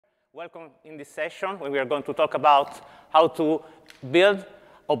Welcome in this session where we are going to talk about how to build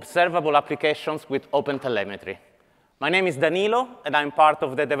observable applications with OpenTelemetry. My name is Danilo, and I'm part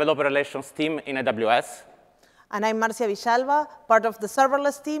of the developer relations team in AWS. And I'm Marcia Villalba, part of the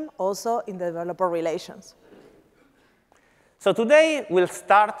serverless team, also in the developer relations. So today we'll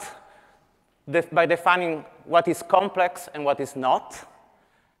start by defining what is complex and what is not,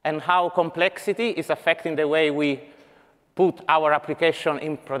 and how complexity is affecting the way we put our application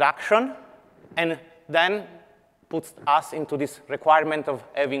in production, and then puts us into this requirement of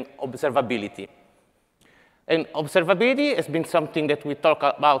having observability. And observability has been something that we talk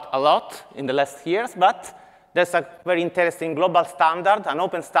about a lot in the last years, but there's a very interesting global standard, an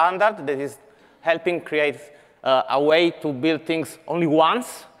open standard that is helping create a way to build things only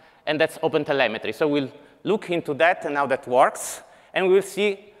once, and that's OpenTelemetry. So we'll look into that and how that works, and we'll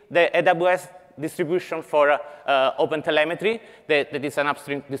see the AWS distribution for OpenTelemetry. That is an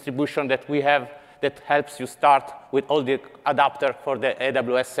upstream distribution that we have that helps you start with all the adapter for the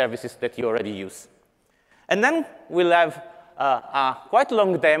AWS services that you already use. And then we'll have a quite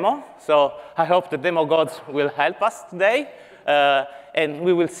long demo, so I hope the demo gods will help us today. And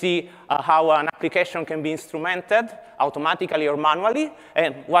we will see how an application can be instrumented automatically or manually,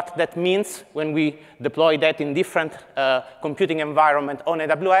 and what that means when we deploy that in different computing environment on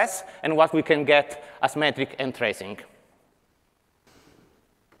AWS, and what we can get as metric and tracing.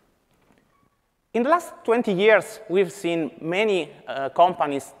 In the last 20 years, we've seen many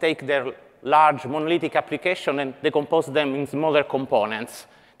companies take their large monolithic application and decompose them in smaller components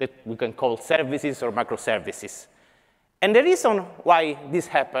that we can call services or microservices. And the reason why this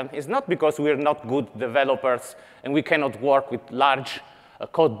happened is not because we're not good developers and we cannot work with large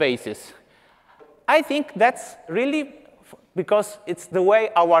code bases. I think that's really because it's the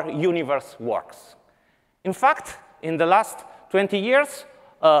way our universe works. In fact, in the last 20 years,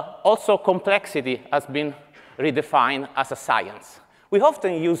 also complexity has been redefined as a science. We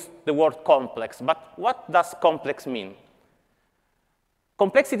often use the word complex, but what does complex mean?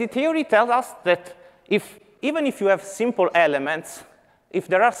 Complexity theory tells us that even if you have simple elements, if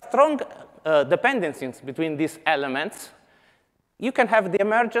there are strong dependencies between these elements, you can have the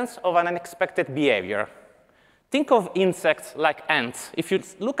emergence of an unexpected behavior. Think of insects like ants. If you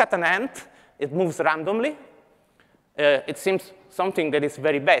look at an ant, it moves randomly. It seems something that is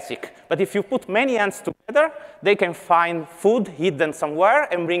very basic. But if you put many ants together, they can find food hidden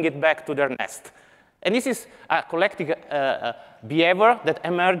somewhere and bring it back to their nest. And this is a collective behavior that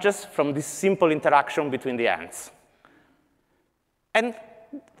emerges from this simple interaction between the ants. And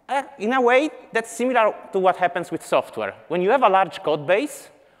in a way, that's similar to what happens with software. When you have a large code base,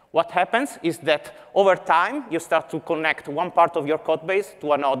 what happens is that over time, you start to connect one part of your code base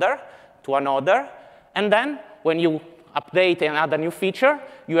to another, and then when you update and add a new feature,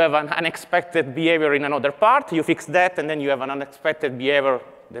 you have an unexpected behavior in another part, you fix that, and then you have an unexpected behavior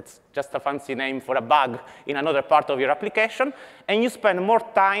that's just a fancy name for a bug in another part of your application, and you spend more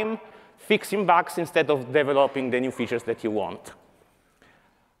time fixing bugs instead of developing the new features that you want.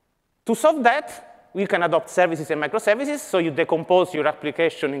 To solve that, we can adopt services and microservices, so you decompose your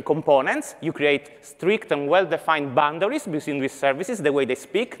application in components. You create strict and well-defined boundaries between these services, the way they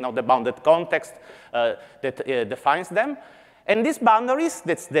speak, not the bounded context that defines them. And these boundaries,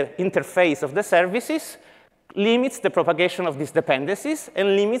 that's the interface of the services, limits the propagation of these dependencies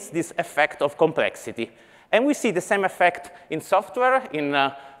and limits this effect of complexity. And we see the same effect in software, in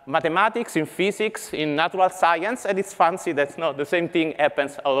mathematics, in physics, in natural science, and it's fancy that the same thing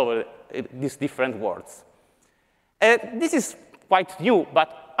happens all over these different worlds. This is quite new,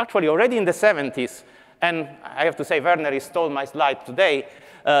 but actually already in the 70s, and I have to say Werner stole my slide today,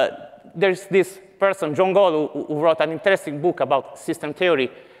 there's this person, John Gall, who wrote an interesting book about system theory.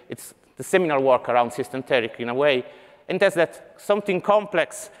 It's the seminal work around system theory in a way, and says that something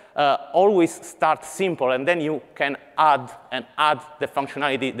complex always starts simple, and then you can add the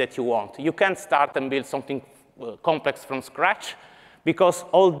functionality that you want. You can't start and build something complex from scratch, because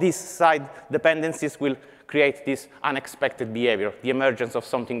all these side dependencies will create this unexpected behavior, the emergence of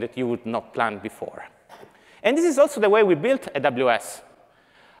something that you would not plan before. And this is also the way we built AWS.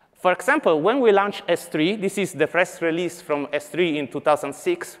 For example, when we launched S3, this is the press release from S3 in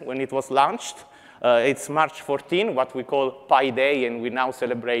 2006 when it was launched. It's March 14, what we call Pi Day, and we now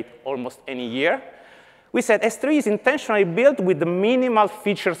celebrate almost any year. We said S3 is intentionally built with the minimal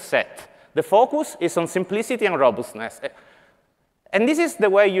feature set. The focus is on simplicity and robustness. And this is the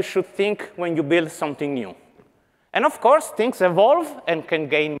way you should think when you build something new. And of course, things evolve and can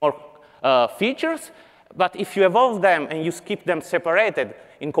gain more features. But if you evolve them and you keep them separated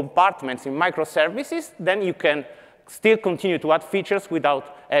in compartments, in microservices, then you can still continue to add features without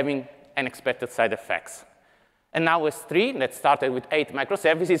having unexpected side effects. And now S3, that started with 8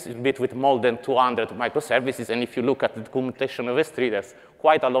 microservices, is built with more than 200 microservices. And if you look at the documentation of S3, there's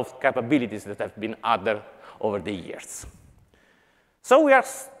quite a lot of capabilities that have been added over the years. So we are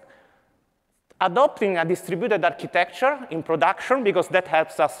adopting a distributed architecture in production because that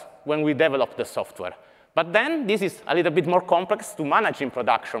helps us when we develop the software. But then this is a little bit more complex to manage in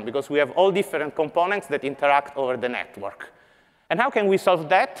production because we have all different components that interact over the network. And how can we solve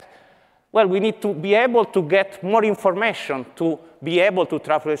that? Well, we need to be able to get more information to be able to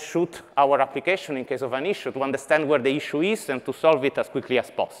troubleshoot our application in case of an issue, to understand where the issue is and to solve it as quickly as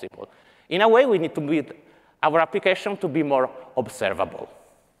possible. In a way, we need to build our application to be more observable.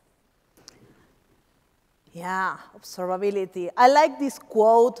 Yeah, observability. I like this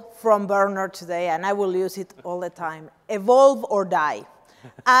quote from Bernard today, and I will use it all the time. Evolve or die.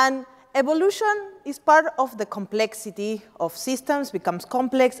 And evolution is part of the complexity of systems, becomes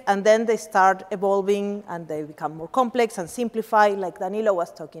complex, and then they start evolving, and they become more complex and simplify, like Danilo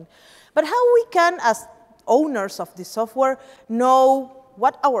was talking. But how we can, as owners of the software, know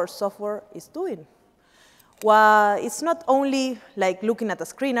what our software is doing? Well, it's not only like looking at a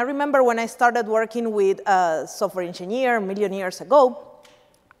screen. I remember when I started working with a software engineer a million years ago,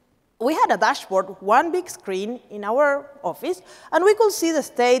 we had a dashboard, one big screen in our office, and we could see the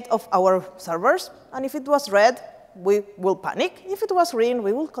state of our servers. And if it was red, we will panic. If it was green,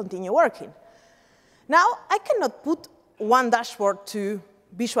 we will continue working. Now, I cannot put one dashboard to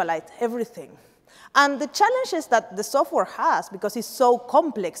visualize everything. And the challenges that the software has, because it's so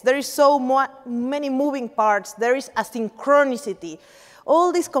complex, there is so many moving parts, there is asynchronicity,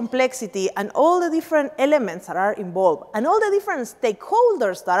 all this complexity and all the different elements that are involved, and all the different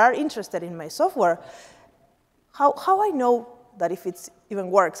stakeholders that are interested in my software, how I know that if it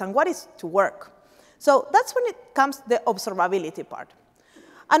even works and what is to work. So that's when it comes to the observability part.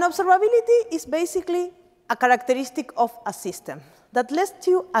 And observability is basically a characteristic of a system that lets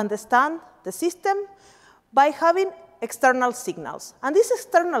you understand the system by having external signals. And these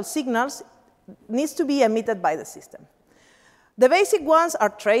external signals needs to be emitted by the system. The basic ones are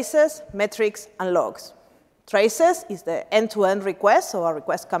traces, metrics, and logs. Traces is the end-to-end request, so a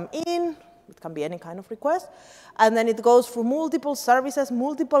request comes in, it can be any kind of request, and then it goes through multiple services,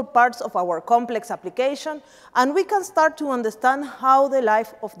 multiple parts of our complex application, and we can start to understand how the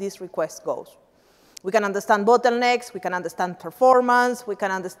life of this request goes. We can understand bottlenecks, we can understand performance, we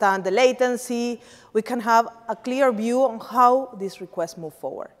can understand the latency, we can have a clear view on how this request move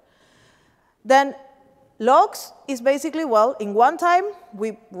forward. Then logs is basically, well, in one time,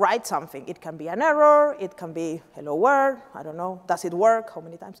 we write something. It can be an error, it can be hello world, I don't know, does it work, how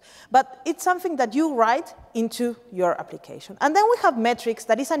many times? But it's something that you write into your application. And then we have metrics,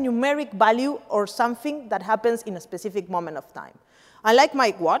 that is a numeric value or something that happens in a specific moment of time. I like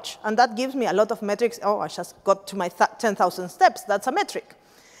my watch, and that gives me a lot of metrics. Oh, I just got to my 10,000 steps. That's a metric.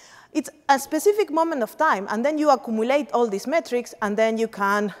 It's a specific moment of time, and then you accumulate all these metrics, and then you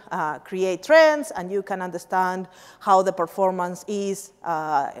can create trends, and you can understand how the performance is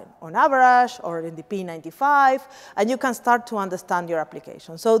on average or in the P95, and you can start to understand your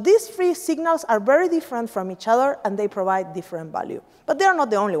application. So these three signals are very different from each other, and they provide different value. But they are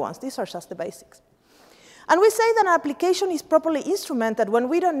not the only ones. These are just the basics. And we say that an application is properly instrumented when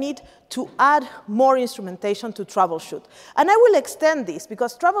we don't need to add more instrumentation to troubleshoot. And I will extend this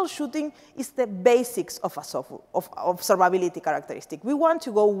because troubleshooting is the basics of observability characteristic. We want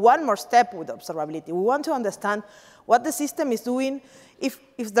to go one more step with observability. We want to understand what the system is doing, if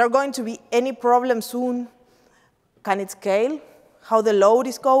there are going to be any problem soon, can it scale, how the load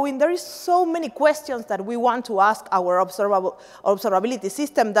is going. There is so many questions that we want to ask our observability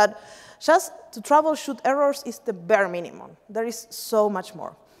system that just to troubleshoot errors is the bare minimum. There is so much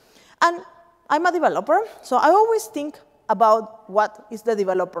more. And I'm a developer, so I always think about what is the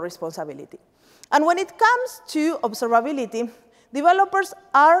developer responsibility. And when it comes to observability, developers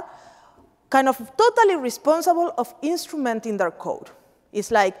are kind of totally responsible of instrumenting their code.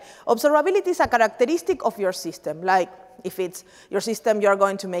 It's like observability is a characteristic of your system. Like if it's your system, you are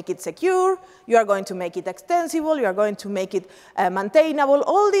going to make it secure, you are going to make it extensible, you are going to make it maintainable,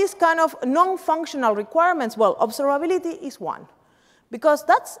 all these kind of non-functional requirements. Well, observability is one. Because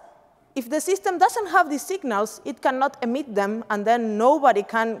that's, if the system doesn't have these signals, it cannot emit them, and then nobody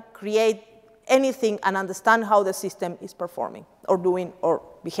can create anything and understand how the system is performing or doing or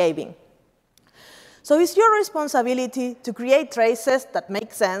behaving. So it's your responsibility to create traces that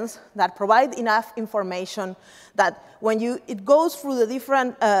make sense, that provide enough information, that when it goes through the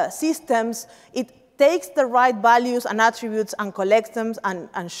different systems, it takes the right values and attributes and collects them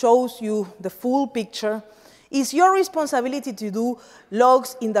and shows you the full picture. It's your responsibility to do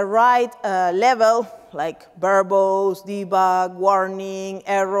logs in the right level, like verbose, debug, warning,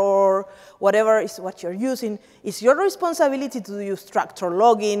 error, whatever is what you're using. It's your responsibility to do structured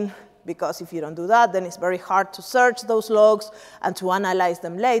logging, because if you don't do that, then it's very hard to search those logs and to analyze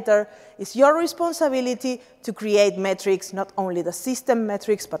them later. It's your responsibility to create metrics, not only the system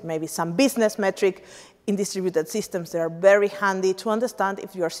metrics, but maybe some business metric. In distributed systems, they are very handy to understand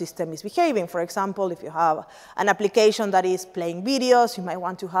if your system is behaving. For example, if you have an application that is playing videos, you might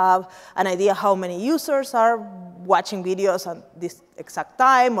want to have an idea how many users are watching videos at this exact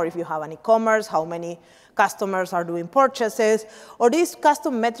time, or if you have an e-commerce, how many customers are doing purchases, or these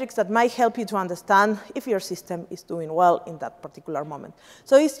custom metrics that might help you to understand if your system is doing well in that particular moment.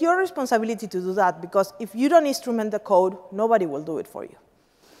 So it's your responsibility to do that, because if you don't instrument the code, nobody will do it for you.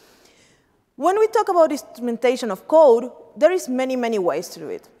 When we talk about instrumentation of code, there is many, many ways to do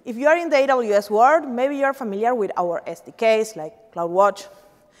it. If you are in the AWS world, maybe you're familiar with our SDKs, like CloudWatch,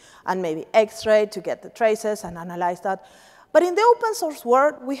 and maybe X-Ray to get the traces and analyze that. But in the open source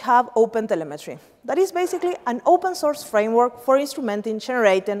world, we have OpenTelemetry. That is basically an open source framework for instrumenting,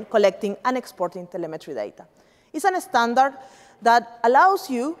 generating, collecting, and exporting telemetry data. It's a standard that allows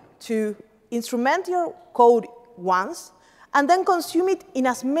you to instrument your code once, and then consume it in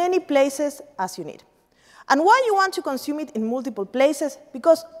as many places as you need. And why you want to consume it in multiple places?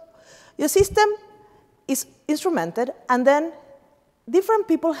 Because your system is instrumented, and then different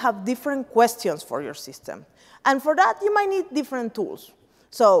people have different questions for your system. And for that, you might need different tools.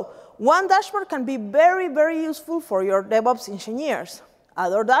 So one dashboard can be very, very useful for your DevOps engineers.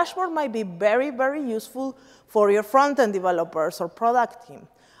 Other dashboard might be very, very useful for your front-end developers or product team.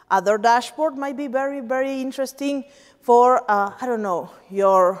 Other dashboard might be very, very interesting for, I don't know,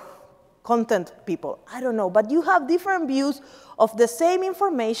 your content people. I don't know. But you have different views of the same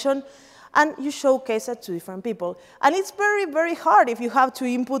information, and you showcase it to different people. And it's very, very hard if you have to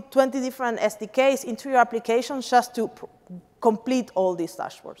input 20 different SDKs into your application just to complete all these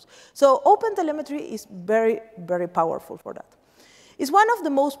dashboards. So OpenTelemetry is very, very powerful for that. It's one of the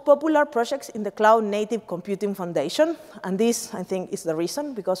most popular projects in the Cloud Native Computing Foundation, and this, I think, is the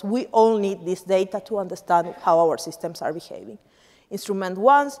reason, because we all need this data to understand how our systems are behaving. Instrument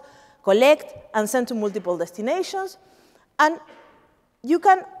once, collect, and send to multiple destinations, and you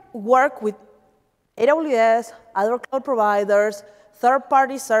can work with AWS, other cloud providers,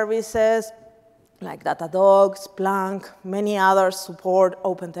 third-party services, like Datadog, Splunk, many others support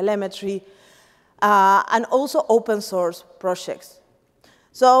OpenTelemetry, and also open source projects.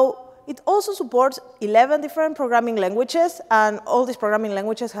 So it also supports 11 different programming languages, and all these programming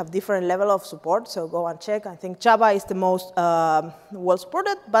languages have different level of support, so go and check. I think Java is the most well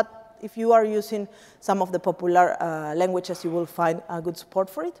supported, but if you are using some of the popular languages, you will find a good support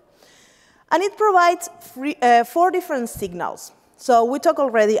for it. And it provides 4 different signals. So we talked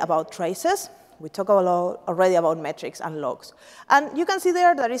already about traces. We talked already about metrics and logs. And you can see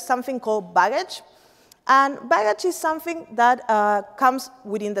there is something called baggage. And baggage is something that comes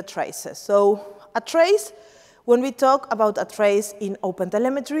within the traces. So a trace, when we talk about a trace in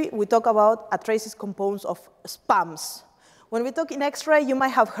OpenTelemetry, we talk about a trace is composed of spans. When we talk in X-Ray, you might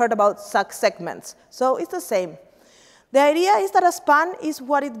have heard about segments. So it's the same. The idea is that a span is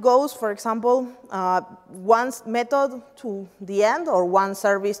what it goes, for example, one method to the end or one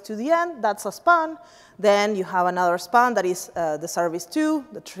service to the end, that's a span. Then you have another span that is the service 2,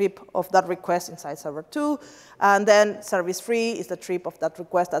 the trip of that request inside server 2. And then service 3 is the trip of that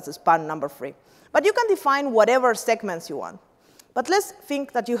request, that's the span number 3. But you can define whatever segments you want. But let's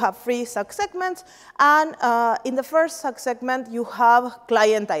think that you have 3 subsegments, and in the first subsegment, you have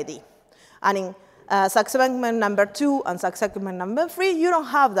client ID. And in subsegment number 2 and subsegment number 3, you don't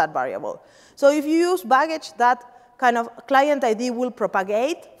have that variable. So if you use baggage, that kind of client ID will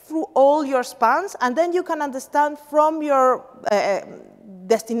propagate through all your spans, and then you can understand from your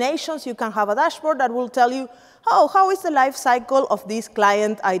destinations, you can have a dashboard that will tell you, oh, how is the life cycle of this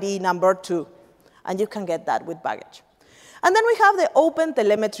client ID number 2? And you can get that with baggage. And then we have the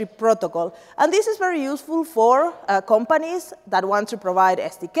OpenTelemetry protocol. And this is very useful for companies that want to provide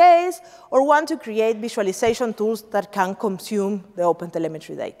SDKs or want to create visualization tools that can consume the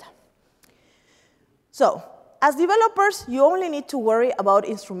OpenTelemetry data. So as developers, you only need to worry about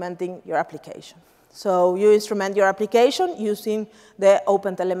instrumenting your application. So you instrument your application using the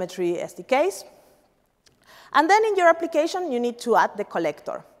OpenTelemetry SDKs. And then in your application, you need to add the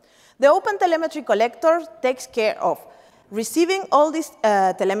collector. The OpenTelemetry collector takes care of receiving all this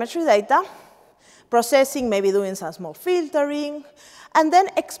telemetry data, processing, maybe doing some small filtering, and then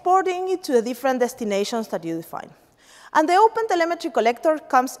exporting it to the different destinations that you define. And the OpenTelemetry collector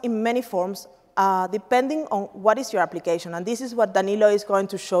comes in many forms. depending on what is your application. And this is what Danilo is going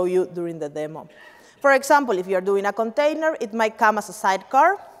to show you during the demo. For example, if you're doing a container, it might come as a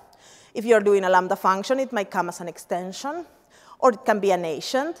sidecar. If you're doing a Lambda function, it might come as an extension, or it can be an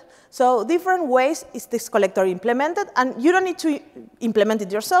agent. So different ways is this collector implemented, and you don't need to implement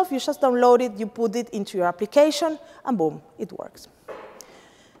it yourself. You just download it, you put it into your application, and boom, it works.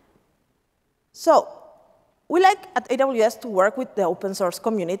 So we like at AWS to work with the open source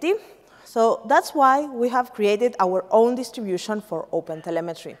community. So that's why we have created our own distribution for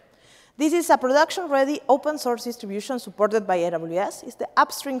OpenTelemetry. This is a production-ready open source distribution supported by AWS. It's the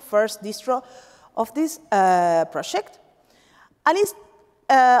upstream first distro of this project. And it's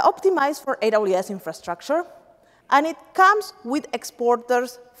optimized for AWS infrastructure. And it comes with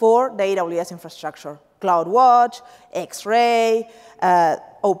exporters for the AWS infrastructure: CloudWatch, X-Ray,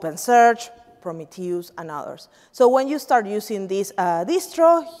 OpenSearch, Prometheus, and others. So when you start using this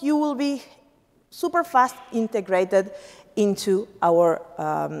distro, you will be super fast integrated into our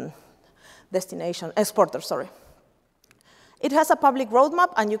exporter, sorry. It has a public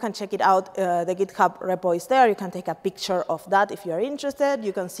roadmap, and you can check it out. The GitHub repo is there. You can take a picture of that if you're interested.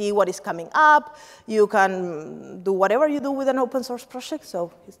 You can see what is coming up. You can do whatever you do with an open source project,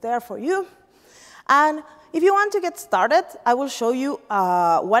 so it's there for you. And if you want to get started, I will show you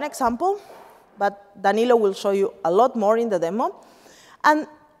one example, but Danilo will show you a lot more in the demo. And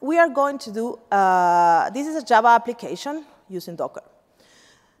we are going to do, this is a Java application using Docker.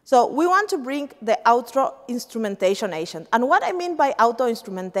 So we want to bring the auto instrumentation agent. And what I mean by auto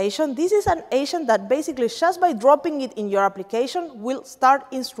instrumentation, this is an agent that basically just by dropping it in your application will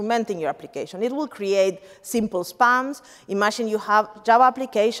start instrumenting your application. It will create simple spans. Imagine you have a Java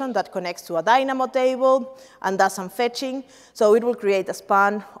application that connects to a Dynamo table and does some fetching. So it will create a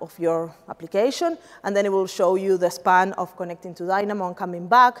span of your application, and then it will show you the span of connecting to Dynamo and coming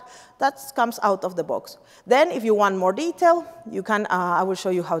back. That comes out of the box. Then if you want more detail, you can, I will show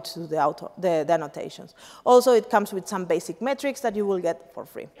you how to do the annotations. Also, it comes with some basic metrics that you will get for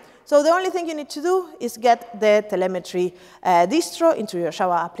free. So the only thing you need to do is get the telemetry distro into your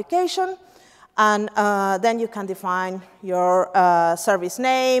Java application, and then you can define your service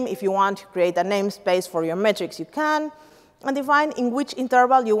name. If you want to create a namespace for your metrics, you can, and define in which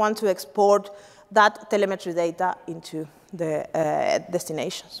interval you want to export that telemetry data into the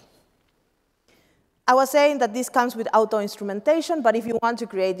destinations. I was saying that this comes with auto-instrumentation, but if you want to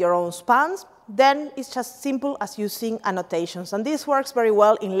create your own spans, then it's just simple as using annotations. And this works very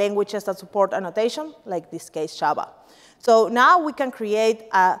well in languages that support annotation, like this case Java. So now we can create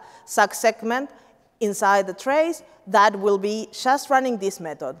a subsegment inside the trace that will be just running this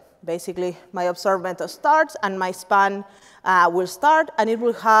method. Basically, my observe method starts, and my span will start, and it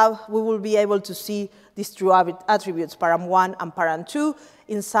will have, we will be able to see these two attributes, param1 and param2,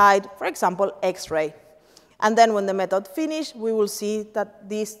 inside, for example, X-ray. And then when the method finishes, we will see that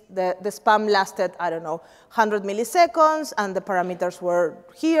the span lasted, I don't know, 100 milliseconds, and the parameters were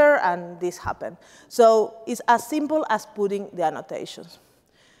here, and this happened. So it's as simple as putting the annotations.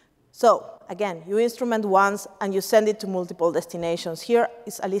 So again, you instrument once, and you send it to multiple destinations. Here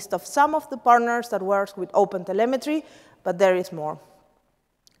is a list of some of the partners that works with OpenTelemetry, but there is more.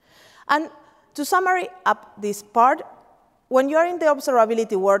 And to summarize up this part, when you're in the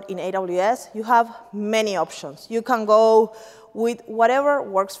observability world in AWS, you have many options. You can go with whatever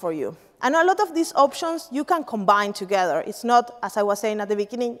works for you. And a lot of these options you can combine together. It's not, as I was saying at the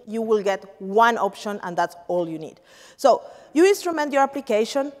beginning, you will get one option and that's all you need. So you instrument your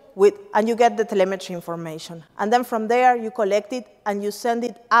application with, and you get the telemetry information. And then from there, you collect it and you send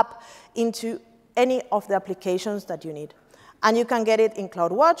it up into any of the applications that you need. And you can get it in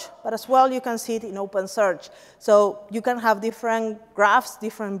CloudWatch, but as well you can see it in OpenSearch. So you can have different graphs,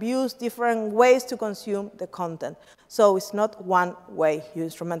 different views, different ways to consume the content. So it's not one way. You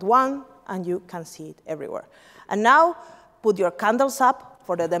instrument one, and you can see it everywhere. And now, put your candles up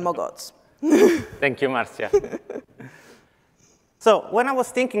for the demo gods. Thank you, Marcia. So when I was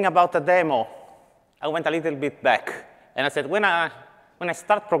thinking about the demo, I went a little bit back. And I said, when I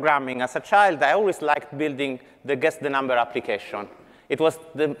start programming as a child, I always liked building the guess the number application. It was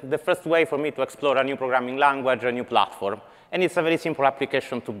the first way for me to explore a new programming language, a new platform. And it's a very simple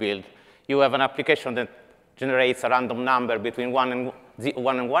application to build. You have an application that generates a random number between 1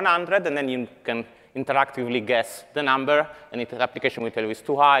 and 100, and then you can interactively guess the number, and the application will tell you it's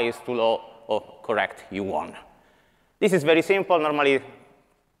too high, it's too low, or correct, you won. This is very simple, normally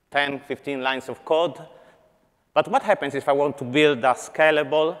 10, 15 lines of code. But what happens if I want to build a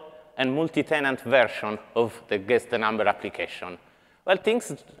scalable and multi-tenant version of the guess the number application? Well,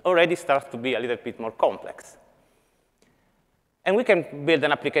 things already start to be a little bit more complex. And we can build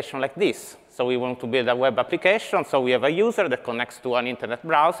an application like this. So we want to build a web application. So we have a user that connects to an internet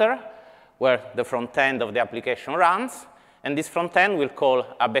browser where the front end of the application runs. And this front end will call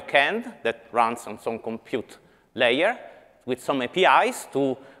a backend that runs on some compute layer with some APIs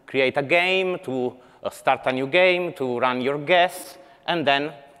to create a game, to start a new game, to run your guess, and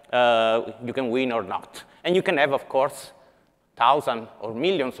then you can win or not. And you can have, of course, thousands or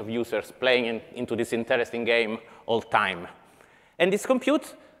millions of users playing into this interesting game all the time. And this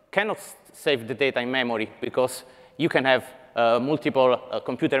compute cannot save the data in memory because you can have multiple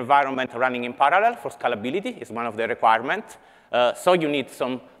computer environments running in parallel for scalability is one of the requirements. So you need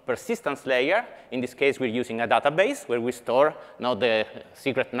some persistence layer. In this case, we're using a database where we store now the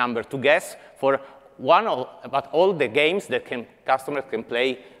secret number to guess for about all the games that customers can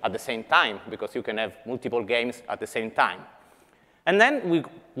play at the same time, because you can have multiple games at the same time. And then we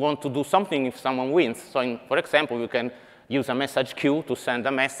want to do something if someone wins. So for example, we can use a message queue to send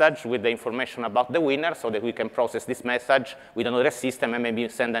a message with the information about the winner so that we can process this message with another system and maybe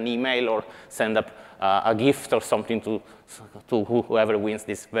send an email or send a gift or something to whoever wins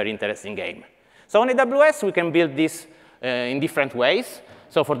this very interesting game. So on AWS, we can build this in different ways.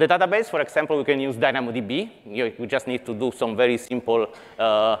 So for the database, for example, we can use DynamoDB. We just need to do some very simple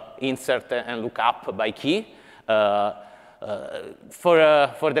insert and lookup by key.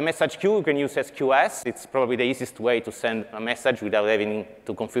 For the message queue, you can use SQS. It's probably the easiest way to send a message without having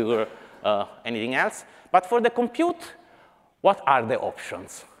to configure anything else. But for the compute, what are the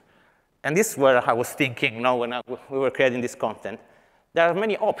options? And this is where I was thinking when we were creating this content. There are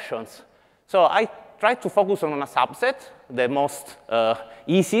many options. So I tried to focus on a subset, the most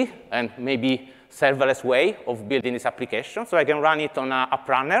easy and maybe serverless way of building this application. So I can run it on an app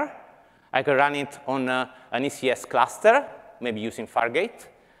runner. I can run it on an ECS cluster, maybe using Fargate.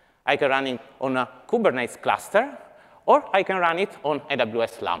 I can run it on a Kubernetes cluster, or I can run it on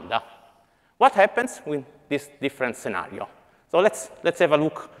AWS Lambda. What happens with this different scenario? So let's have a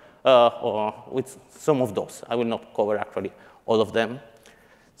look with some of those. I will not cover actually all of them.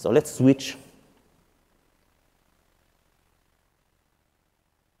 So let's switch.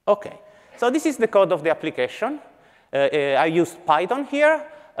 OK. So this is the code of the application. I used Python here.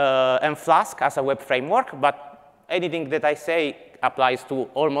 And Flask as a web framework, but anything that I say applies to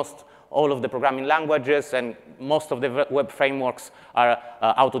almost all of the programming languages, and most of the web frameworks are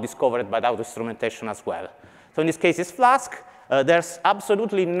auto-discovered by auto-instrumentation as well. So in this case, it's Flask. There's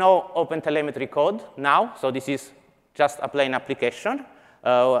absolutely no OpenTelemetry code now, so this is just a plain application.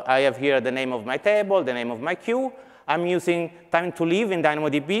 I have here the name of my table, the name of my queue. I'm using time to live in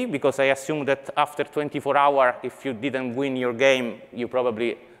DynamoDB because I assume that after 24 hours, if you didn't win your game, you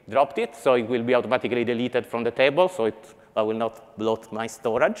probably dropped it. So it will be automatically deleted from the table, so I will not bloat my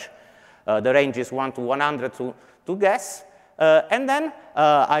storage. The range is 1 to 100 to guess. And then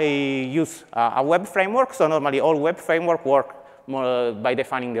I use a web framework. So normally all web framework work by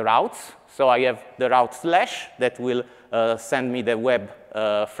defining the routes. So I have the route slash that will send me the web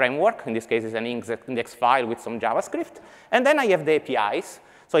framework. In this case, it's an index file with some JavaScript. And then I have the APIs.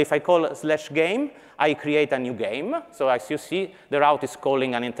 So if I call /game, I create a new game. So as you see, the route is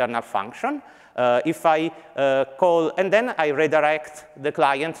calling an internal function. If I call, and then I redirect the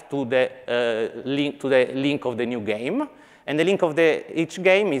client to the link of the new game. And the link of each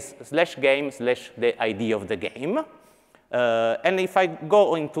game is /game / the ID of the game. And if I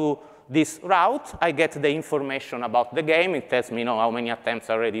go into this route, I get the information about the game. It tells me how many attempts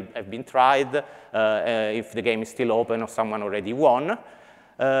already have been tried, if the game is still open or someone already won.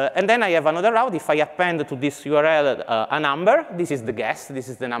 And then I have another route. If I append to this URL a number, this is the guess. This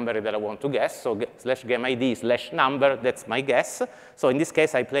is the number that I want to guess. So /game ID /number, that's my guess. So in this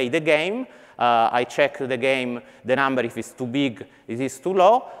case, I play the game. I check the game, the number, if it's too big, if it's too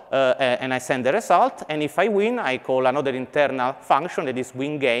low, and I send the result. And if I win, I call another internal function that is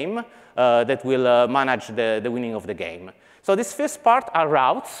winGame that will manage the winning of the game. So this first part are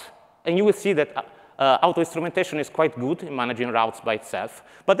routes. And you will see that auto-instrumentation is quite good in managing routes by itself.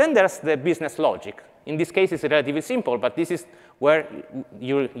 But then there's the business logic. In this case, it's relatively simple, but this is where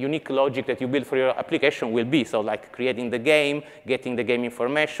your unique logic that you build for your application will be. So like creating the game, getting the game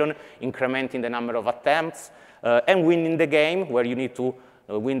information, incrementing the number of attempts, and winning the game, where you need to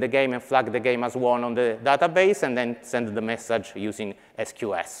win the game and flag the game as won on the database, and then send the message using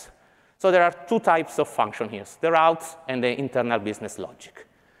SQS. So there are two types of function here, the routes and the internal business logic.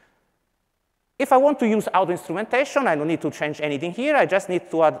 If I want to use auto-instrumentation, I don't need to change anything here. I just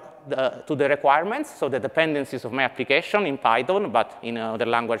need to add to the requirements, so the dependencies of my application in Python, but in other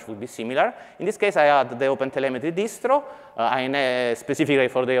language would be similar. In this case, I add the OpenTelemetry distro, specifically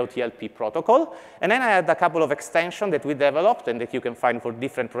for the OTLP protocol. And then I add a couple of extensions that we developed and that you can find for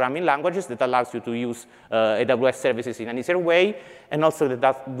different programming languages that allows you to use AWS services in an easier way, and also that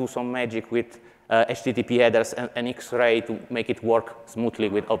does do some magic with HTTP headers and X-ray to make it work smoothly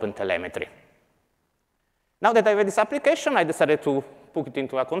with OpenTelemetry. Now that I have this application, I decided to put it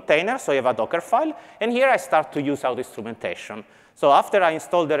into a container, so I have a Docker file, and here I start to use auto-instrumentation. So after I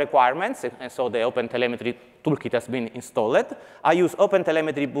install the requirements, and so the OpenTelemetry toolkit has been installed, I use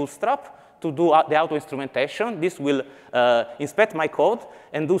OpenTelemetry Bootstrap to do the auto-instrumentation. This will inspect my code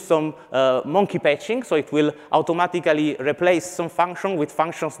and do some monkey patching, so it will automatically replace some function with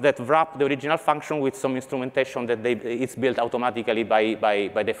functions that wrap the original function with some instrumentation that it's built automatically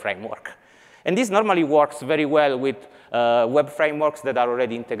by the framework. And this normally works very well with web frameworks that are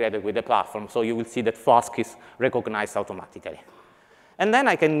already integrated with the platform. So you will see that Flask is recognized automatically. And then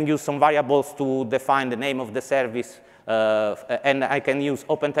I can use some variables to define the name of the service. And I can use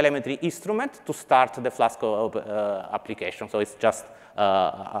OpenTelemetry instrument to start the Flask application. So it's just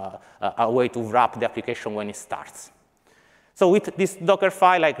a way to wrap the application when it starts. So with this Docker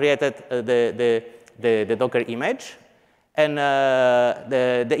file, I created the Docker image. And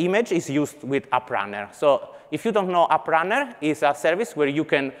the image is used with AppRunner. So if you don't know, AppRunner is a service where you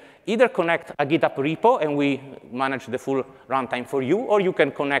can either connect a GitHub repo, and we manage the full runtime for you, or you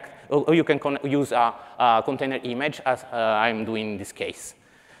can use a container image, as I'm doing in this case.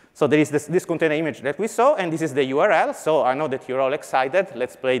 So there is this container image that we saw, and this is the URL. So I know that you're all excited.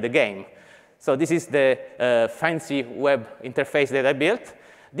 Let's play the game. So this is the fancy web interface that I built.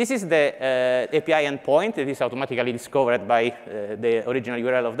 This is the API endpoint. It is automatically discovered by the original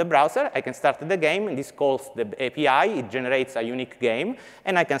URL of the browser. I can start the game, and this calls the API. It generates a unique game,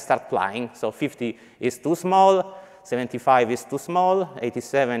 and I can start playing. So 50 is too small, 75 is too small,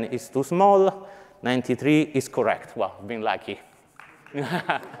 87 is too small, 93 is correct. Wow, I've been lucky.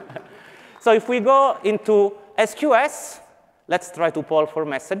 So if we go into SQS, let's try to poll for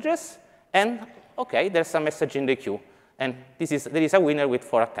messages. And OK, there's a message in the queue. And there is a winner with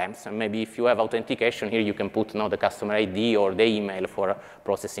 4 attempts. And maybe if you have authentication here, you can put the customer ID or the email for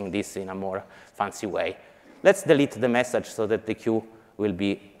processing this in a more fancy way. Let's delete the message so that the queue will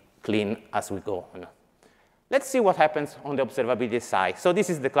be clean as we go on. Let's see what happens on the observability side. So this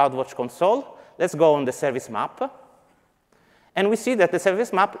is the CloudWatch console. Let's go on the service map. And we see that the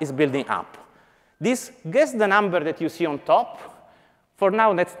service map is building up. This guess the number that you see on top. For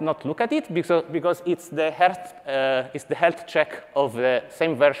now, let's not look at it, because it's the health check of the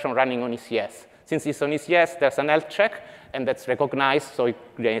same version running on ECS. Since it's on ECS, there's an health check, and that's recognized, so it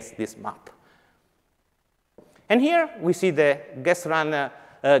creates this map. And here, we see the guess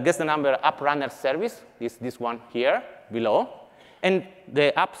the number app runner service, this one here below. And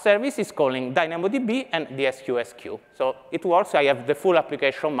the app service is calling DynamoDB and the SQS queue. So it works. I have the full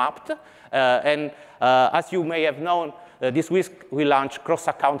application mapped. And as you may have known, this week we launched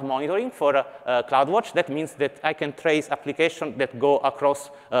cross-account monitoring for CloudWatch. That means that I can trace applications that go across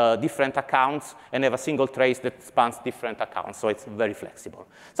different accounts and have a single trace that spans different accounts. So it's very flexible.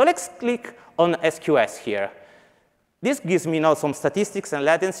 So let's click on SQS here. This gives me now some statistics and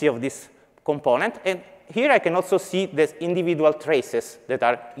latency of this component. And here I can also see the individual traces that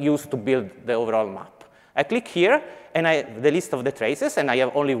are used to build the overall map. I click here, and I have the list of the traces, and I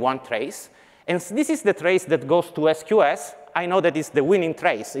have only one trace. And this is the trace that goes to SQS. I know that it's the winning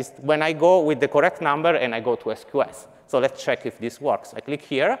trace. It's when I go with the correct number and I go to SQS. So let's check if this works. I click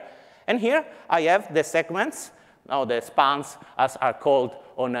here. And here I have the segments, now the spans as are called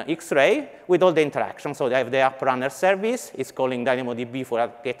on X-ray, with all the interactions. So I have the app runner service. It's calling DynamoDB for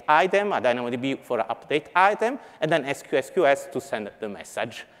a get item, a DynamoDB for an update item, and then SQS to send the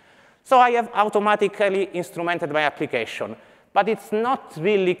message. So I have automatically instrumented my application. But it's not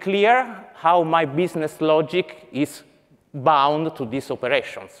really clear how my business logic is bound to this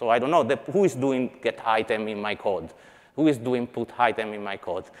operation. So I don't know who is doing get item in my code, who is doing put item in my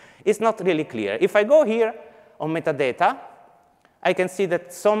code. It's not really clear. If I go here on metadata, I can see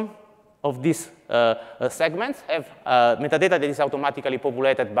that some of these segments have metadata that is automatically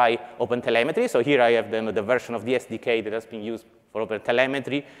populated by OpenTelemetry. So here I have the version of the SDK that has been used for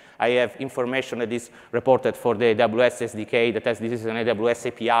OpenTelemetry. I have information that is reported for the AWS SDK that has this is an AWS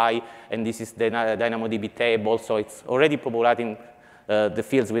API, and this is the DynamoDB table. So it's already populating the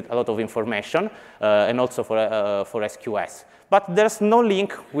fields with a lot of information, and also for SQS. But there's no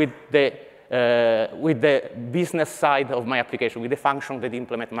link with the business side of my application, with the function that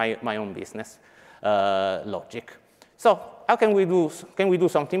implement my own business logic. So how can we do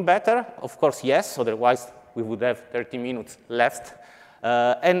something better? Of course, yes, otherwise we would have 30 minutes left.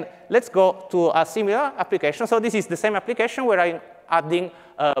 And let's go to a similar application. So this is the same application where I'm adding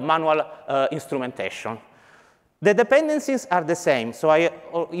manual instrumentation. The dependencies are the same. So I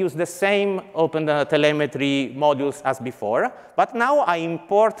use the same OpenTelemetry modules as before. But now I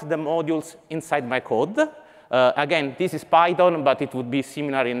import the modules inside my code. Again, this is Python, but it would be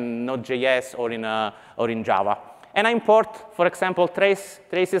similar in Node.js or in Java. And I import, for example,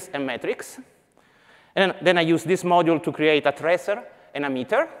 traces and metrics. And then I use this module to create a tracer and a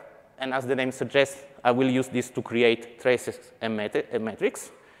meter. And as the name suggests, I will use this to create traces and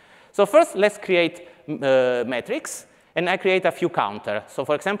metrics. So first, let's create metrics. And I create a few counters. So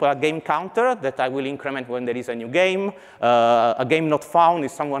for example, a game counter that I will increment when there is a new game. A game not found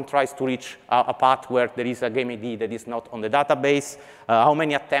if someone tries to reach a path where there is a game ID that is not on the database. How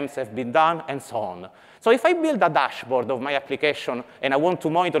many attempts have been done, and so on. So if I build a dashboard of my application and I want to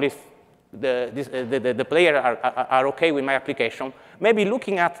monitor if the player are OK with my application, maybe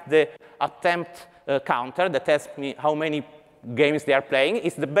looking at the attempt counter that tells me how many games they are playing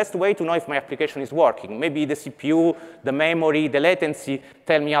is the best way to know if my application is working. Maybe the CPU, the memory, the latency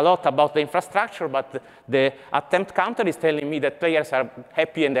tell me a lot about the infrastructure, but the attempt counter is telling me that players are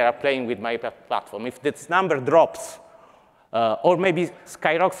happy and they are playing with my platform. If this number drops, or maybe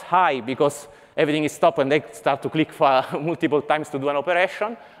skyrockets high because everything is stopped and they start to click for multiple times to do an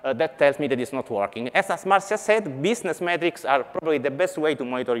operation, that tells me that it's not working. As Marcia said, business metrics are probably the best way to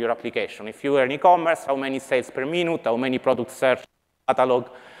monitor your application. If you are in e-commerce, how many sales per minute, how many product search catalog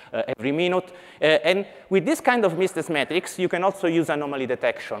every minute. And with this kind of business metrics, you can also use anomaly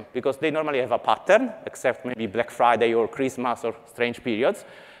detection, because they normally have a pattern, except maybe Black Friday or Christmas or strange periods.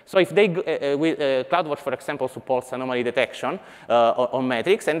 So if they, CloudWatch, for example, supports anomaly detection on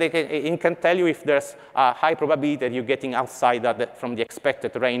metrics, and it can tell you if there's a high probability that you're getting outside from the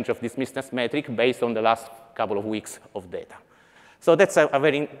expected range of this business metric based on the last couple of weeks of data. So that's a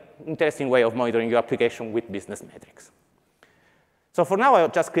very interesting way of monitoring your application with business metrics. So for now, I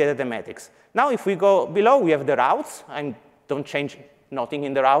just created the metrics. Now, if we go below, we have the routes. I don't change nothing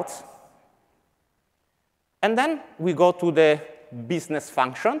in the routes. And then we go to the business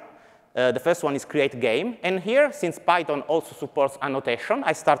function. The first one is create game. And here, since Python also supports annotation,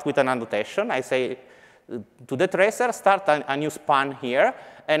 I start with an annotation. I say to the tracer, start a new span here.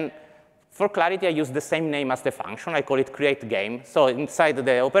 And for clarity, I use the same name as the function. I call it create game. So inside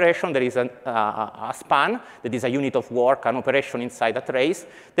the operation, there is a span that is a unit of work, an operation inside a trace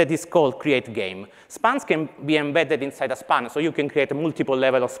that is called create game. Spans can be embedded inside a span. So you can create a multiple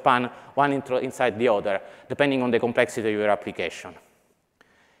level of span, one inside the other, depending on the complexity of your application.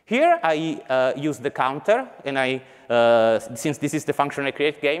 Here, I use the counter. And since this is the function I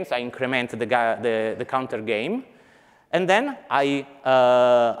create games, I increment the counter game. And then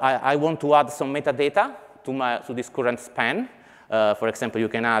I want to add some metadata to this current span. For example, you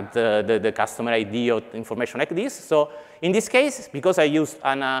can add the customer ID or information like this. So in this case, because I used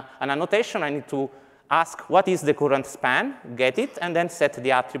an annotation, I need to ask what is the current span, get it, and then set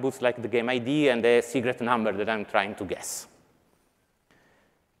the attributes like the game ID and the secret number that I'm trying to guess.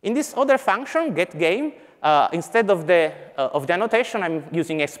 In this other function, getGame, instead of the annotation, I'm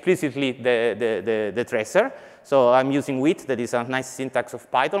using explicitly the tracer. So I'm using with, that is a nice syntax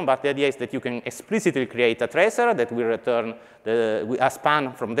of Python, but the idea is that you can explicitly create a tracer that will return a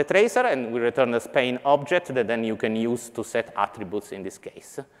span from the tracer, and will return a span object that then you can use to set attributes in this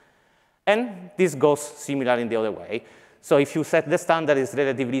case. And this goes similar in the other way. So if you set the standard, it's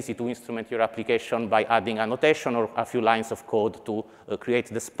relatively easy to instrument your application by adding annotation or a few lines of code to create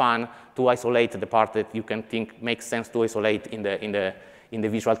the span, to isolate the part that you can think makes sense to isolate in the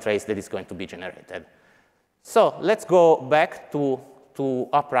visual trace that is going to be generated. So let's go back to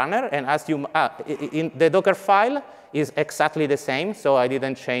AppRunner, and as you, in the Docker file is exactly the same, so I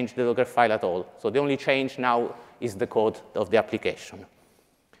didn't change the Docker file at all. So the only change now is the code of the application.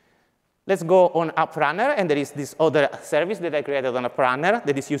 Let's go on AppRunner, and there is this other service that I created on AppRunner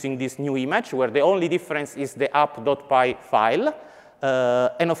that is using this new image, where the only difference is the app.py file.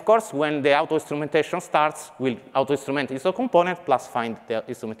 And of course, when the auto-instrumentation starts, we'll auto-instrument ISO component plus find the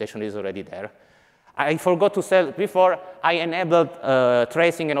instrumentation is already there. I forgot to say before, I enabled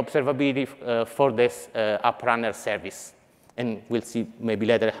tracing and observability for this AppRunner service. And we'll see maybe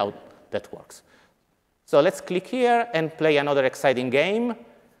later how that works. So let's click here and play another exciting game.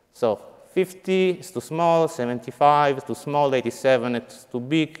 So 50 is too small, 75 is too small, 87 is too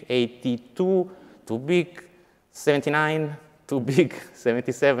big, 82 too big, 79 too big,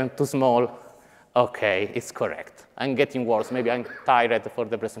 77 too small. OK, it's correct. I'm getting worse. Maybe I'm tired for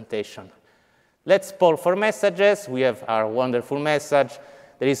the presentation. Let's poll for messages. We have our wonderful message.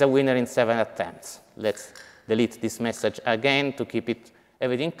 There is a winner in 7 attempts. Let's delete this message again to keep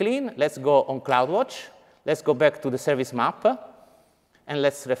everything clean. Let's go on CloudWatch. Let's go back to the service map. And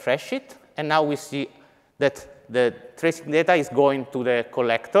let's refresh it. And now we see that the tracing data is going to the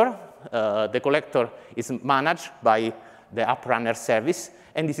collector. The collector is managed by the app runner service.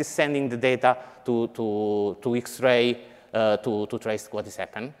 And this is sending the data to X-ray to trace what is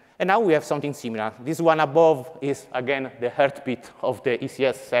happening. And now we have something similar. This one above is, again, the heartbeat of the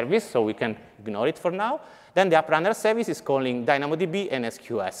ECS service, so we can ignore it for now. Then the app runner service is calling DynamoDB and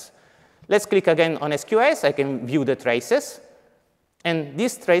SQS. Let's click again on SQS. I can view the traces. And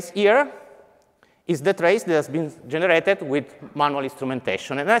this trace here is the trace that has been generated with manual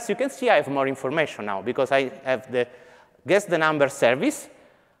instrumentation. And as you can see, I have more information now, because I have the guess the number service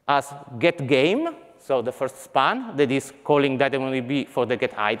as getGame, so the first span that is calling DynamoDB for the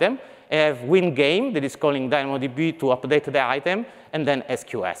get item. I have winGame that is calling DynamoDB to update the item, and then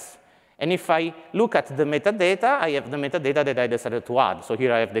SQS. And if I look at the metadata, I have the metadata that I decided to add. So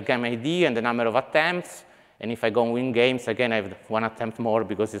here I have the game ID and the number of attempts. And if I go win games, again, I have 1 attempt more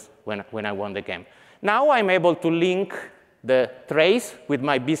because it's when I won the game. Now I'm able to link the trace with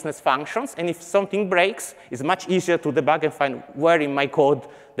my business functions. And if something breaks, it's much easier to debug and find where in my code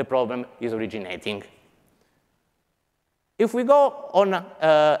the problem is originating. If we go on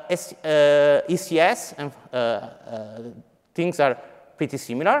ECS, things are pretty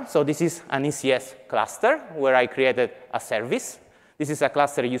similar. So this is an ECS cluster where I created a service. This is a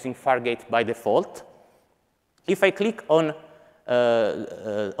cluster using Fargate by default. If I click on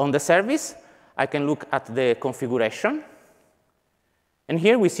the service, I can look at the configuration. And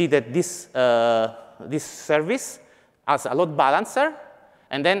here we see that this service has a load balancer.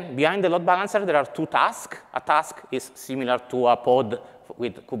 And then behind the load balancer, there are 2 tasks. A task is similar to a pod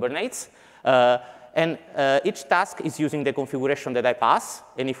with Kubernetes. And each task is using the configuration that I pass.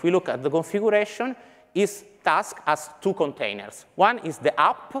 And if we look at the configuration, each task has 2 containers. One is the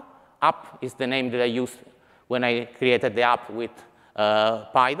app. App is the name that I used when I created the app with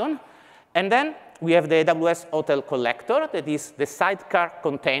Python. And then we have the AWS hotel collector, that is the sidecar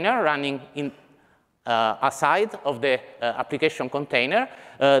container running in aside of the application container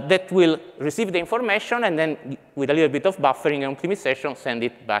that will receive the information and then, with a little bit of buffering and optimization, send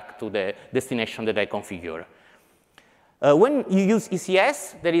it back to the destination that I configure. When you use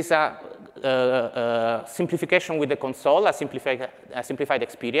ECS, there is a simplification with the console, a simplified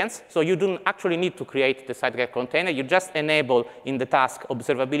experience. So you don't actually need to create the sidecar container. You just enable in the task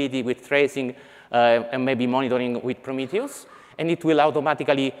observability with tracing and maybe monitoring with Prometheus. And it will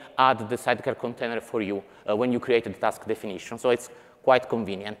automatically add the sidecar container for you when you create the task definition. So it's quite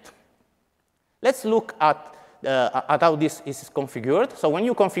convenient. Let's look at how this is configured. So when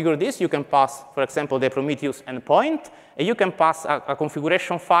you configure this, you can pass, for example, the Prometheus endpoint. And you can pass a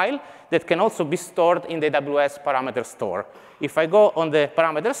configuration file that can also be stored in the AWS parameter store. If I go on the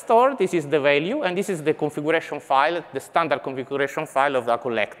parameter store, this is the value. And this is the configuration file, the standard configuration file of the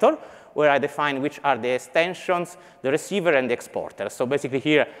collector, where I define which are the extensions, the receiver, and the exporter. So basically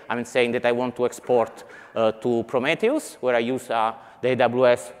here, I'm saying that I want to export to Prometheus, where I use the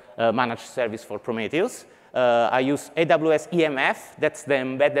AWS managed service for Prometheus. I use AWS EMF. That's the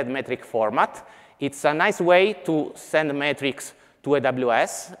embedded metric format. It's a nice way to send metrics to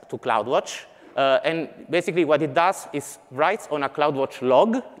AWS, to CloudWatch. And basically what it does is writes on a CloudWatch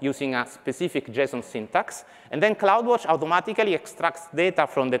log using a specific JSON syntax. And then CloudWatch automatically extracts data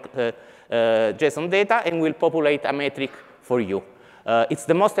from the JSON data and will populate a metric for you. It's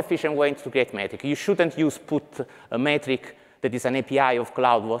the most efficient way to create metric. You shouldn't use put a metric that is an API of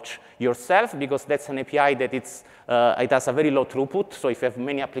CloudWatch yourself, because that's an API that it has a very low throughput. So if you have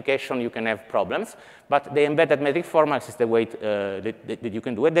many applications, you can have problems. But the embedded metric format is the way that you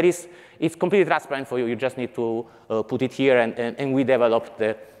can do it. It's completely transparent for you. You just need to put it here, and we developed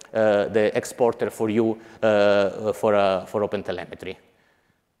the exporter for you for OpenTelemetry.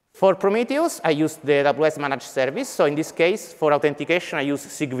 For Prometheus, I use the AWS managed service. So in this case, for authentication, I use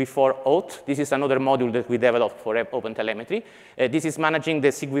SigV4 Auth. This is another module that we developed for OpenTelemetry. This is managing the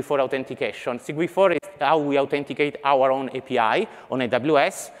SigV4 authentication. SigV4 is how we authenticate our own API on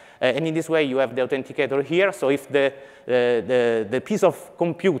AWS. And in this way, you have the authenticator here. So if the piece of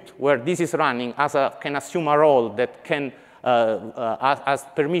compute where this is running can assume a role that can has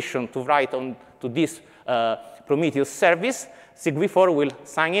permission to write on to this Prometheus service, SigV4 will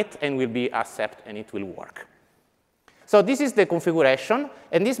sign it and will be accepted, and it will work. So this is the configuration.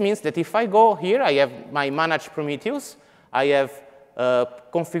 And this means that if I go here, I have my managed Prometheus. I have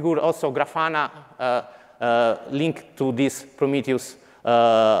configured also Grafana linked to this Prometheus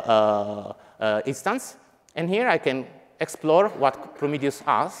instance. And here I can explore what Prometheus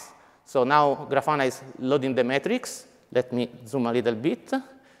has. So now Grafana is loading the metrics. Let me zoom a little bit.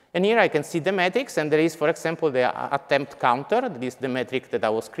 And here I can see the metrics, and there is, for example, the attempt counter. That is the metric that I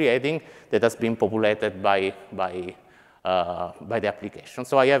was creating that has been populated by the application.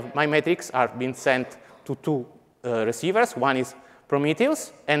 So I have my metrics are being sent to two receivers. One is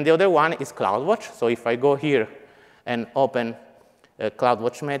Prometheus, and the other one is CloudWatch. So if I go here and open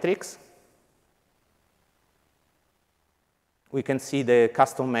CloudWatch metrics, we can see the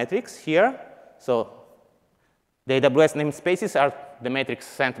custom metrics here. So the AWS namespaces are the metrics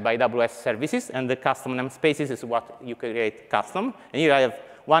sent by AWS services, and the custom namespaces is what you create custom. And here I have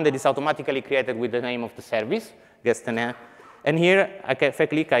one that is automatically created with the name of the service, guest name. And here, if I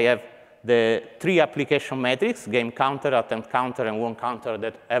click, I have the 3 application metrics, game counter, attempt counter, and one counter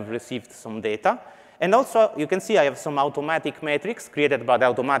that have received some data. And also, you can see I have some automatic metrics created by the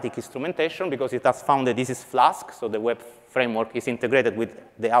automatic instrumentation because it has found that this is Flask, so the web framework is integrated with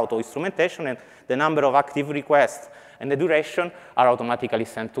the auto instrumentation, and the number of active requests and the duration are automatically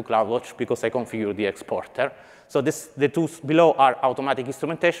sent to CloudWatch because I configured the exporter. So the 2 below are automatic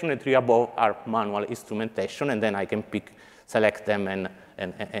instrumentation, and 3 above are manual instrumentation, and then I can select them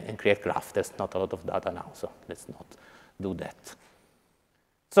and create graph. There's not a lot of data now, so let's not do that.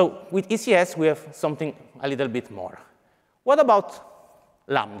 So with ECS, we have something a little bit more. What about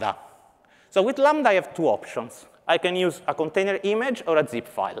Lambda? So with Lambda, I have 2 options. I can use a container image or a zip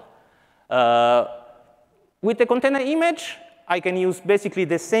file. With the container image, I can use basically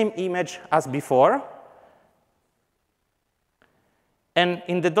the same image as before. And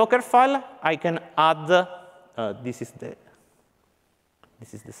in the Docker file, I can add, this is the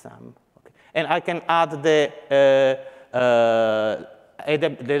sum. Okay. And I can add the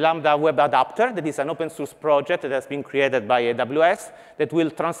Lambda web adapter, that is an open source project that has been created by AWS that will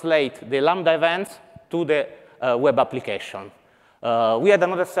translate the Lambda events to the web application. We had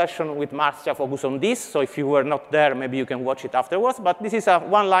another session with Marcia focused on this, so if you were not there, maybe you can watch it afterwards. But this is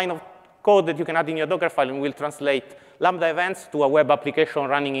one line of code that you can add in your Docker file and will translate Lambda events to a web application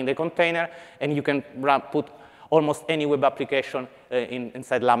running in the container, and you can put almost any web application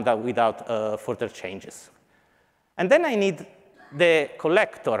inside Lambda without further changes. And then I need the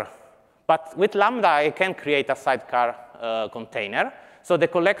collector. But with Lambda, I can create a sidecar container. So the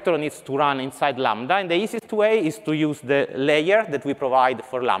collector needs to run inside Lambda. And the easiest way is to use the layer that we provide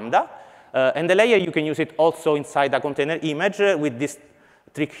for Lambda. And the layer, you can use it also inside a container image with this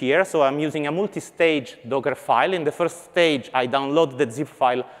trick here. So I'm using a multi-stage Docker file. In the first stage, I download the zip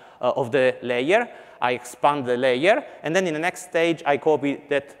file of the layer. I expand the layer. And then in the next stage, I copy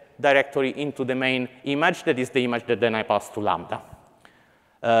that directory into the main image. That is the image that then I pass to Lambda.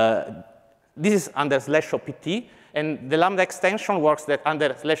 This is under /opt. And the Lambda extension works that under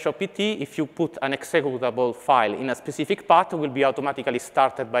 /opt, if you put an executable file in a specific path, it will be automatically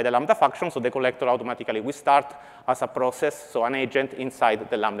started by the Lambda function. So the collector automatically will start as a process, so an agent inside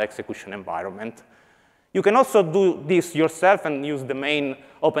the Lambda execution environment. You can also do this yourself and use the main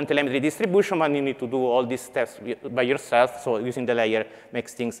OpenTelemetry distribution, but you need to do all these steps by yourself. So using the layer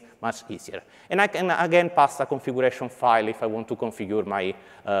makes things much easier. And I can, again, pass a configuration file if I want to configure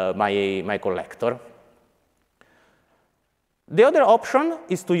my collector. The other option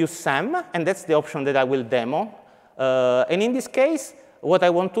is to use SAM, and that's the option that I will demo. And in this case, what I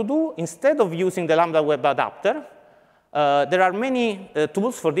want to do, instead of using the Lambda web adapter, there are many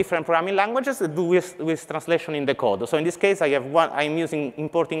tools for different programming languages that do with translation in the code. So in this case, I'm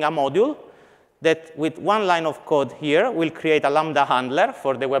importing a module that with one line of code here will create a Lambda handler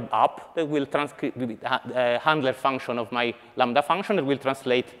for the web app that will transcribe the handler function of my Lambda function that will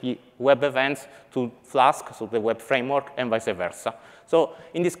translate the web events to Flask, so the web framework, and vice versa. So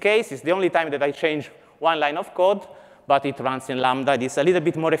in this case, it's the only time that I change one line of code, but it runs in Lambda. It is a little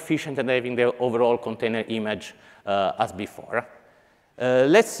bit more efficient than having the overall container image as before.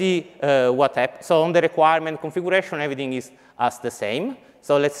 Let's see what happens. So on the requirement configuration, everything is as the same.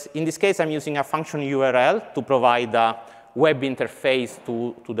 So in this case, I'm using a function URL to provide a web interface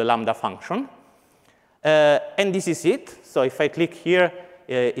to the Lambda function. And this is it. So if I click here,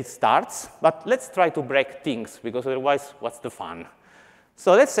 it starts. But let's try to break things, because otherwise, what's the fun?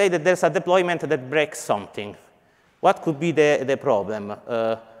 So let's say that there's a deployment that breaks something. What could be the problem?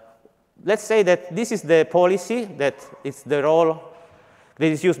 Let's say that this is the policy that is the role that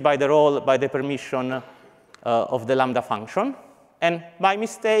is used by the permission of the Lambda function. And by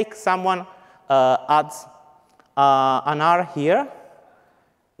mistake, someone adds an R here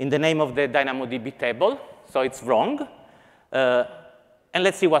in the name of the DynamoDB table. So it's wrong. And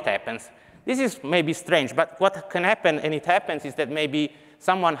let's see what happens. This is maybe strange, but what can happen, and it happens, is that maybe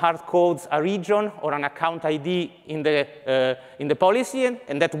someone hard codes a region or an account ID in the policy,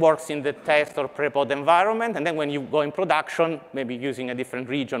 and that works in the test or pre-pod environment. And then when you go in production, maybe using a different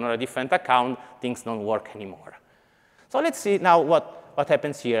region or a different account, things don't work anymore. So let's see now what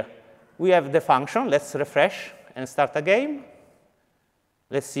happens here. We have the function. Let's refresh and start a game.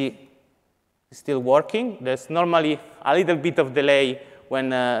 Let's see. It's still working. There's normally a little bit of delay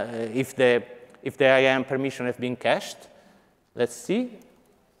when if the IAM permission has been cached. Let's see.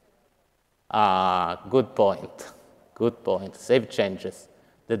 Good point. Good point. Save changes.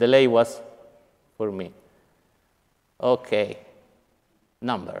 The delay was for me. OK.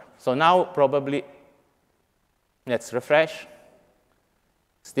 Number. So now probably let's refresh.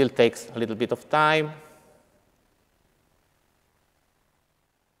 Still takes a little bit of time.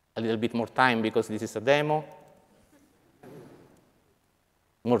 A little bit more time because this is a demo.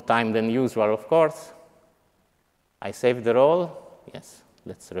 More time than usual, of course. I saved the role. Yes,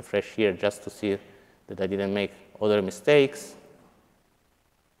 let's refresh here just to see that I didn't make other mistakes.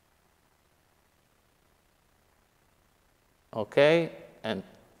 OK, and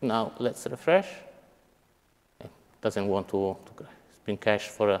now let's refresh. It doesn't want to it's been cached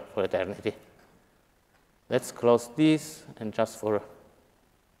for eternity. Let's close this and just for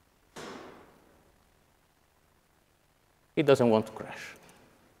it doesn't want to crash.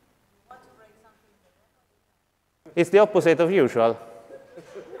 It's the opposite of usual.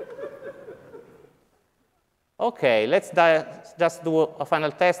 OK, let's just do a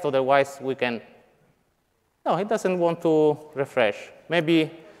final test, otherwise we can. No, it doesn't want to refresh.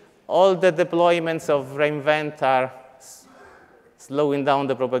 Maybe all the deployments of reinvent are slowing down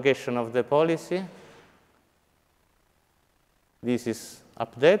the propagation of the policy. This is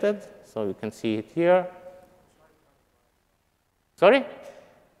updated, so you can see it here. Sorry?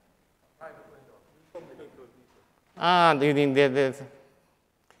 Yeah,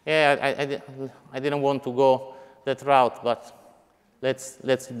 I didn't want to go that route, but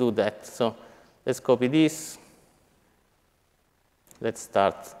let's do that. So let's copy this. Let's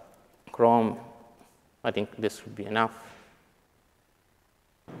start Chrome. I think this should be enough.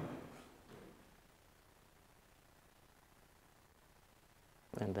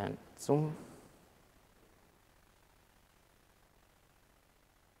 And then zoom.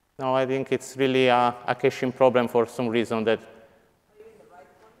 No, I think it's really a caching problem for some reason that. Are you in the right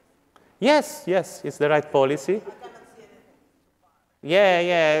policy? Yes, it's the right policy. I cannot see anything.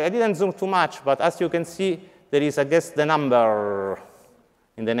 Yeah, I didn't zoom too much, but as you can see, there is, I guess, the number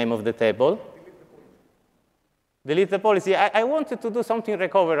in the name of the table. Delete the policy. I wanted to do something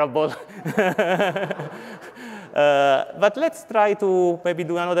recoverable. But let's try to maybe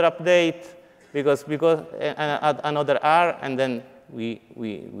do another update because add another R, and then we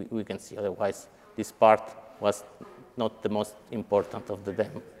can see. Otherwise, this part was not the most important of the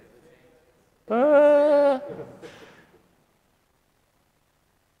demo.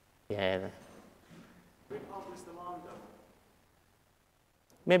 Yeah.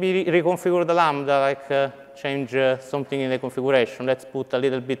 Maybe reconfigure the Lambda, like change something in the configuration. Let's put a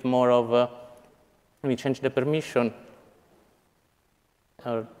little bit more of, let me change the permission,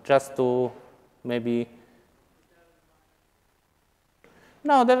 or just to maybe.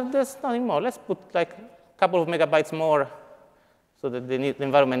 No, there's nothing more. Let's put like a couple of megabytes more so that the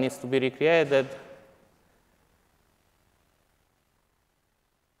environment needs to be recreated.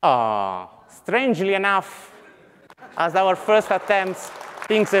 Strangely enough, as our first attempts,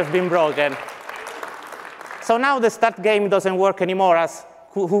 things have been broken. So now the start game doesn't work anymore, as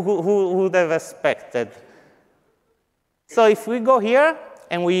who would have expected? So if we go here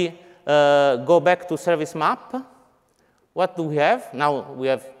and we go back to service map, what do we have? Now we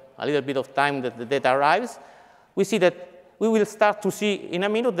have a little bit of time that the data arrives. We see that we will start to see in a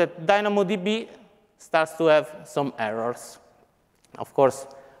minute that DynamoDB starts to have some errors. Of course,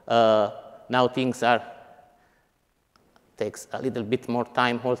 now things takes a little bit more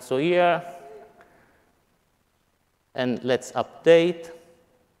time also here. And let's update.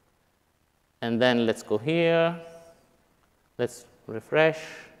 And then let's go here. Let's refresh.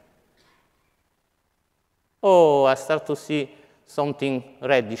 Oh, I start to see something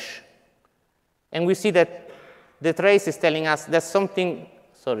reddish. And we see that the trace is telling us there's something,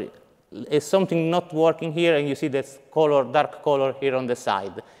 is something not working here, and you see that color, dark color here on the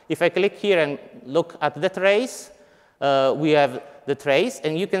side. If I click here and look at the trace, we have the trace,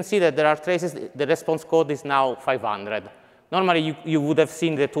 and you can see that there are traces. The response code is now 500. Normally, you would have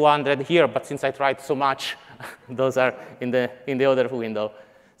seen the 200 here, but since I tried so much, those are in the other window.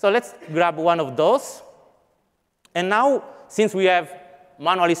 So let's grab one of those. And now, since we have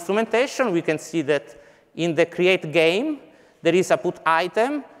manual instrumentation, we can see that in the create game, there is a put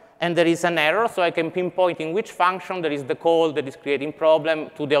item, and there is an error, so I can pinpoint in which function there is the call that is creating problem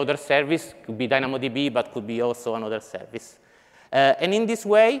to the other service. Could be DynamoDB, but could be also another service. And in this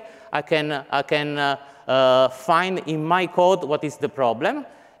way, I can find in my code what is the problem,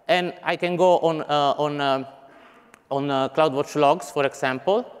 and I can go on CloudWatch logs, for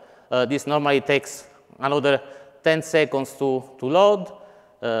example. This normally takes another 10 seconds to load,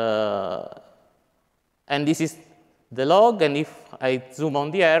 and this is the log, and if I zoom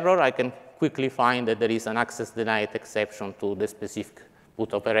on the error, I can quickly find that there is an access denied exception to the specific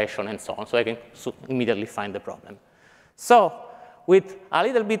put operation and so on. So I can immediately find the problem. So with a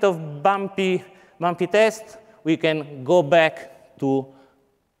little bit of bumpy test, we can go back to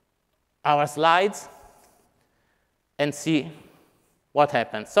our slides and see what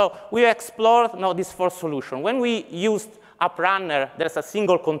happened. So we explored now this fourth solution. When we used AppRunner, there's a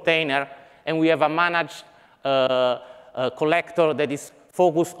single container, and we have a managed collector that is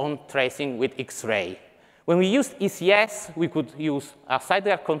focused on tracing with X-ray. When we used ECS, we could use a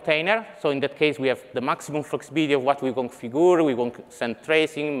sidecar container. So in that case, we have the maximum flexibility of what we configure. We can send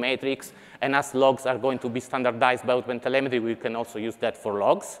tracing, metrics, and as logs are going to be standardized by OpenTelemetry, we can also use that for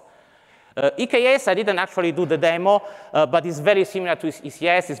logs. EKS, I didn't actually do the demo, but it's very similar to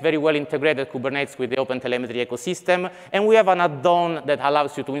ECS. It's very well integrated Kubernetes with the OpenTelemetry ecosystem. And we have an add-on that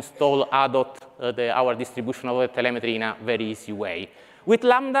allows you to install ADOT, our distribution of telemetry, in a very easy way. With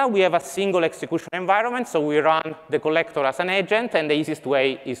Lambda, we have a single execution environment, so we run the collector as an agent, and the easiest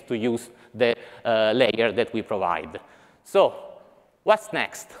way is to use the layer that we provide. So what's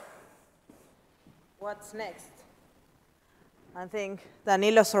next? What's next? I think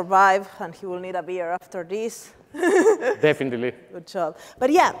Danilo survived, and he will need a beer after this. Definitely. Good job.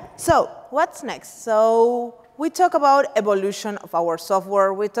 But yeah, so what's next? So we talk about evolution of our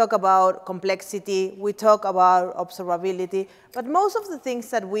software. We talk about complexity. We talk about observability. But most of the things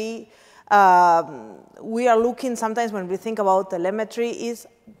that we are looking sometimes when we think about telemetry is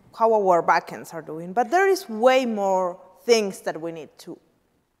how our backends are doing. But there is way more things that we need to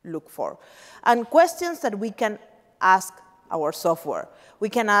look for, and questions that we can ask our software. We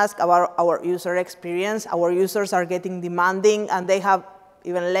can ask about our user experience. Our users are getting demanding, and they have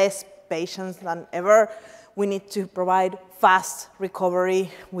even less patience than ever. We need to provide fast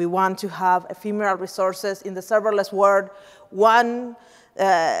recovery. We want to have ephemeral resources. In the serverless world, one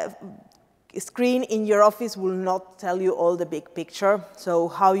screen in your office will not tell you all the big picture. So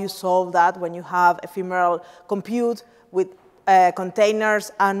how you solve that when you have ephemeral compute with containers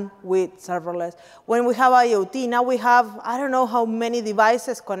and with serverless. When we have IoT, now we have, I don't know how many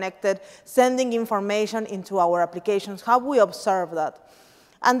devices connected, sending information into our applications. How we observe that?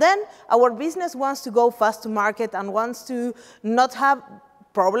 And then our business wants to go fast to market and wants to not have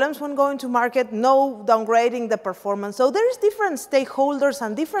problems when going to market, no downgrading the performance. So there is different stakeholders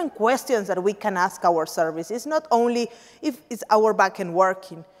and different questions that we can ask our service. It's not only if it's our backend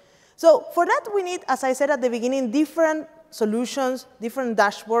working. So for that, we need, as I said at the beginning, different solutions, different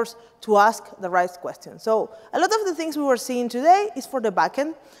dashboards to ask the right questions. So a lot of the things we were seeing today is for the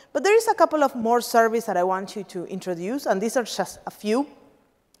backend, but there is a couple of more services that I want you to introduce, and these are just a few,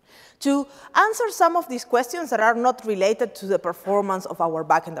 to answer some of these questions that are not related to the performance of our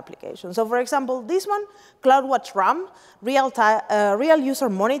backend application. So for example, this one, CloudWatch RAM, real user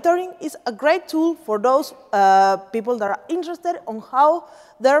monitoring, is a great tool for those people that are interested on how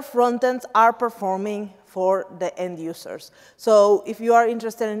their frontends are performing for the end users. So if you are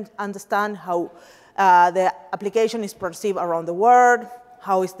interested in understand how the application is perceived around the world,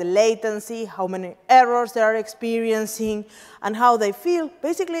 how is the latency, how many errors they are experiencing, and how they feel.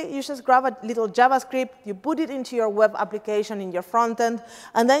 Basically, you just grab a little JavaScript, you put it into your web application in your front end,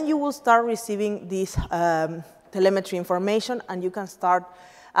 and then you will start receiving this telemetry information, and you can start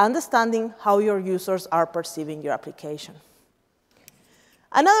understanding how your users are perceiving your application.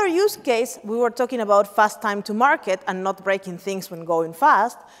 Another use case, we were talking about fast time to market and not breaking things when going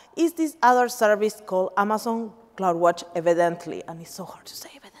fast, is this other service called Amazon CloudWatch Evidently, and it's so hard to say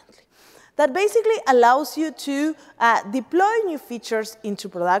evidently, that basically allows you to deploy new features into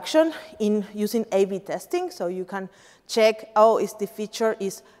production using A/B testing. So you can check, oh, is the feature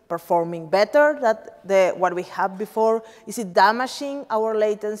is performing better than what we had before? Is it damaging our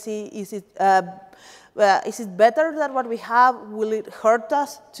latency? Is it Is it better than what we have? Will it hurt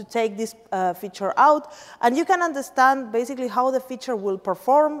us to take this feature out? And you can understand basically how the feature will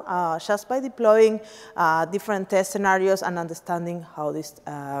perform just by deploying different test scenarios and understanding how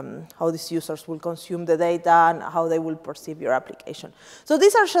these users will consume the data and how they will perceive your application. So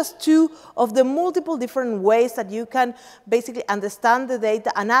these are just two of the multiple different ways that you can basically understand the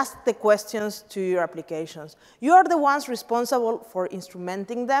data and ask the questions to your applications. You are the ones responsible for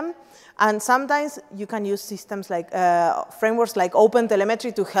instrumenting them, and sometimes you can use systems like frameworks like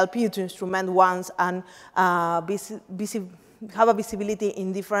OpenTelemetry to help you to instrument once and have a visibility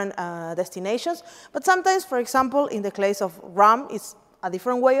in different destinations. But sometimes, for example, in the case of RAM, it's a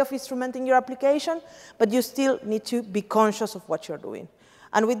different way of instrumenting your application, but you still need to be conscious of what you're doing.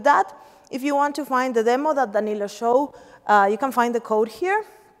 And with that, if you want to find the demo that Danilo showed, you can find the code here.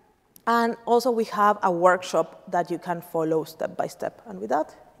 And also, we have a workshop that you can follow step by step. And with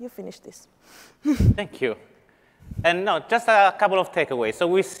that, you finish this. Thank you. And no, just a couple of takeaways. So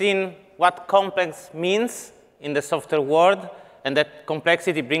we've seen what complex means in the software world, and that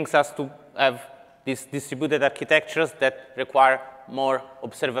complexity brings us to have these distributed architectures that require more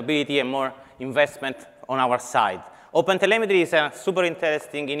observability and more investment on our side. OpenTelemetry is a super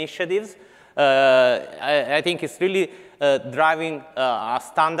interesting initiative. I think it's really driving a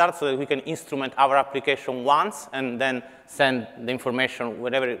standard so that we can instrument our application once and then send the information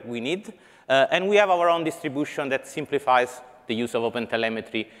wherever we need. And we have our own distribution that simplifies the use of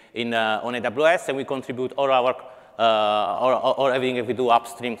OpenTelemetry on AWS, and we contribute all our or everything we do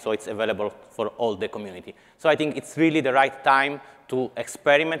upstream, so it's available for all the community. So I think it's really the right time to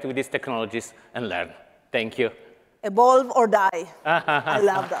experiment with these technologies and learn. Thank you. Evolve or die. I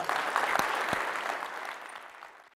love that.